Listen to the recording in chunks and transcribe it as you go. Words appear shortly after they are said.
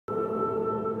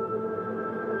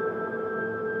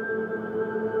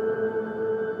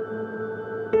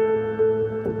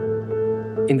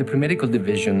In the pre-medical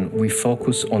division, we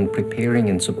focus on preparing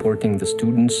and supporting the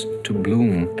students to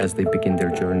bloom as they begin their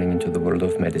journey into the world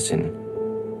of medicine.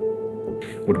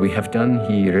 What we have done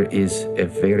here is a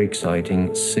very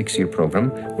exciting 6-year program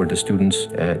where the students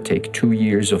take 2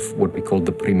 years of what we call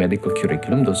the pre-medical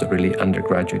curriculum. Those are really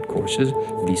undergraduate courses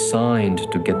designed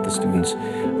to get the students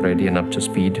ready and up to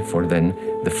speed for then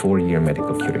the 4-year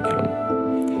medical curriculum.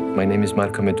 My name is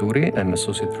Marco Meduri. I'm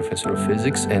Associate Professor of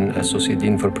Physics and Associate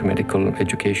Dean for Pre-Medical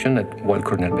Education at Weill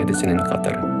Cornell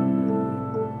Medicine-Qatar.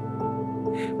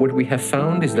 What we have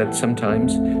found is that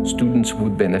sometimes students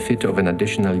would benefit of an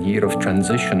additional year of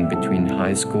transition between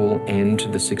high school and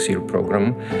the 6-year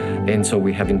program. And so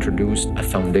we have introduced a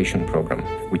foundation program,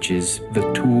 which is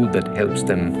the tool that helps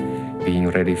them being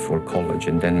ready for college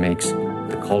and then makes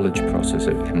the college process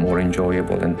a more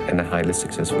enjoyable and a highly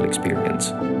successful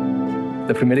experience.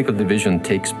 The pre-medical division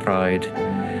takes pride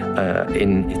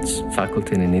in its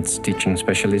faculty and in its teaching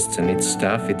specialists and its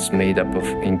staff. It's made up of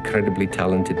incredibly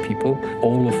talented people,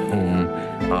 all of whom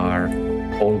are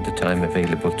all the time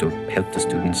available to help the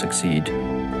students succeed.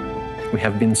 We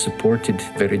have been supported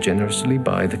very generously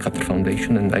by the Qatar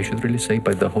Foundation, and I should really say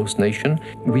by the host nation.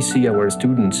 We see our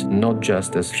students not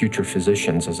just as future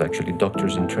physicians, as actually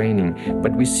doctors in training,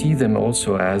 but we see them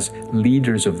also as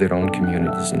leaders of their own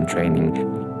communities in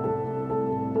training.